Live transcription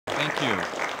Thank you.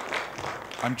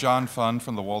 I'm John Funn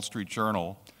from the Wall Street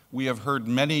Journal. We have heard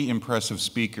many impressive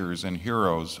speakers and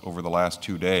heroes over the last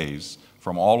 2 days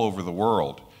from all over the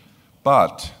world,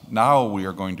 but now we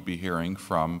are going to be hearing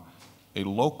from a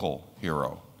local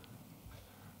hero.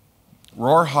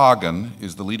 Roar Hagen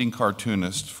is the leading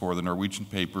cartoonist for the Norwegian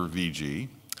paper VG,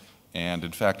 and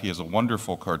in fact he has a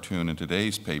wonderful cartoon in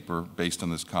today's paper based on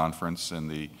this conference and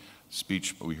the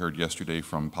speech we heard yesterday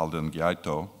from Palden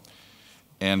Gyaito.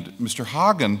 And Mr.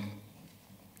 Hagen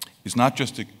is not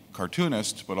just a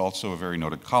cartoonist, but also a very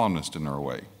noted columnist in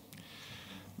Norway.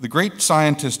 The great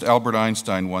scientist Albert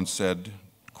Einstein once said,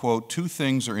 quote, "Two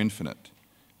things are infinite,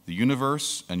 the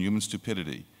universe and human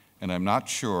stupidity, and I'm not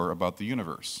sure about the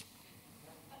universe."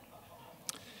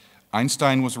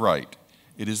 Einstein was right.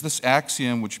 It is this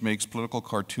axiom which makes political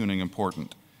cartooning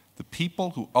important. The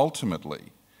people who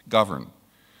ultimately govern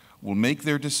will make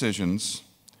their decisions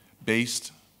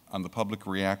based on the public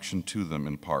reaction to them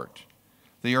in part.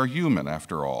 They are human,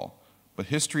 after all, but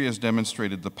history has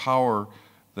demonstrated the power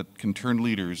that can turn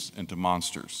leaders into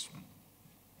monsters.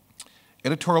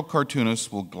 Editorial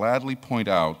cartoonists will gladly point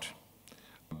out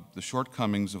the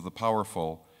shortcomings of the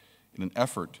powerful in an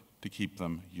effort to keep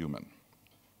them human.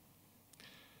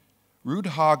 Roar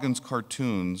Hagen's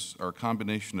cartoons are a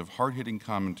combination of hard-hitting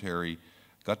commentary,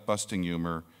 gut-busting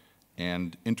humor,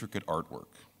 and intricate artwork.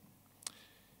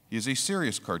 He is a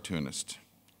serious cartoonist,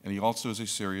 and he also is a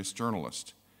serious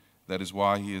journalist. That is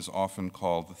why he is often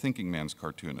called the thinking man's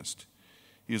cartoonist.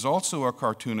 He is also a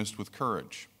cartoonist with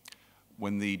courage.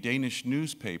 When the Danish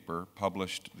newspaper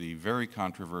published the very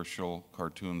controversial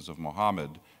cartoons of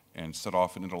Mohammed and set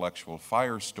off an intellectual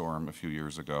firestorm a few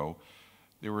years ago,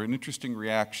 there were interesting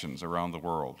reactions around the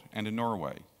world and in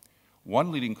Norway.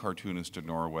 One leading cartoonist in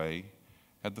Norway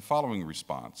had the following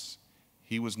response.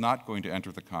 He was not going to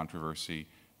enter the controversy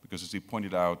because, as he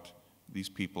pointed out, these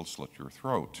people slit your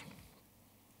throat.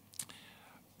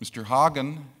 Mr.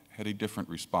 Hagen had a different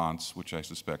response, which I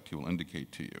suspect he will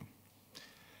indicate to you.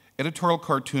 Editorial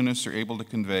cartoonists are able to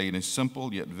convey in a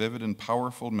simple yet vivid and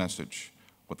powerful message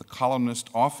what the columnist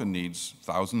often needs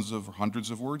thousands of or hundreds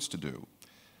of words to do.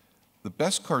 The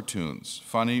best cartoons,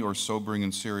 funny or sobering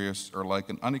and serious, are like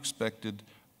an unexpected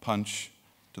punch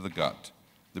to the gut.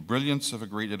 The brilliance of a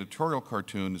great editorial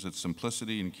cartoon is its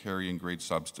simplicity in carrying great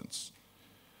substance.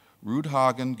 Roar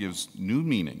Hagen gives new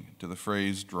meaning to the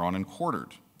phrase drawn and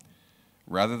quartered.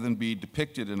 Rather than be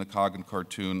depicted in a Hagen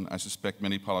cartoon, I suspect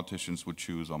many politicians would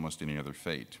choose almost any other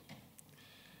fate.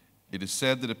 It is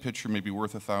said that a picture may be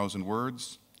worth 1,000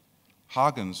 words.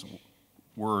 Hagen's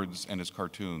words and his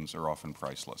cartoons are often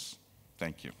priceless.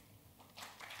 Thank you.